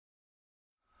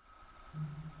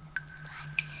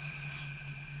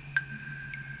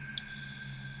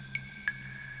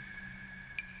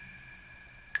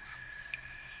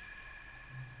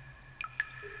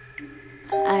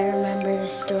I remember the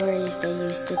stories they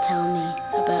used to tell me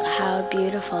about how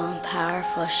beautiful and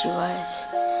powerful she was.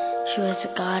 She was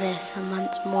a goddess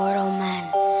amongst mortal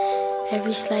men.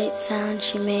 Every slight sound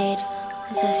she made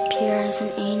was as pure as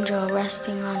an angel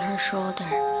resting on her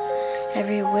shoulder.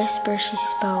 Every whisper she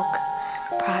spoke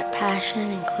brought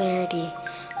passion and clarity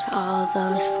to all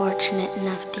those fortunate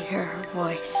enough to hear her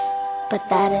voice. But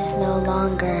that is no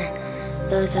longer.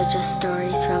 Those are just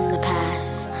stories from the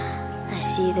past. I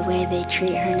see the way they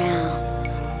treat her now,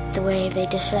 the way they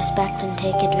disrespect and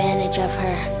take advantage of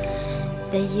her.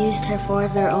 They used her for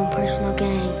their own personal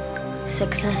gain,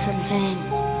 success and fame.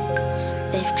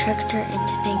 They've tricked her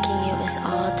into thinking it was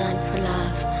all done for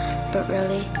love, but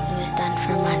really it was done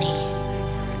for money.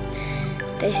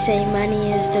 They say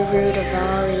money is the root of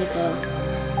all evil,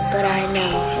 but I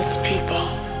know it's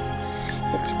people.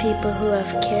 It's people who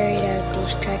have carried out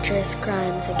these treacherous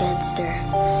crimes against her.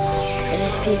 It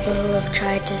is people who have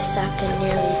tried to suck and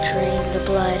nearly drain the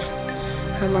blood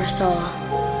from her soul.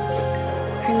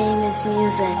 Her name is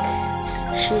Music.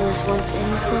 She was once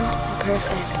innocent and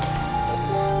perfect,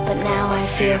 but now I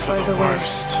fear for the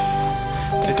worst.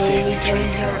 The day we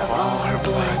drain her of all her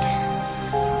blood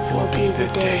will be the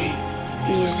day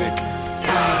Music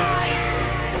dies.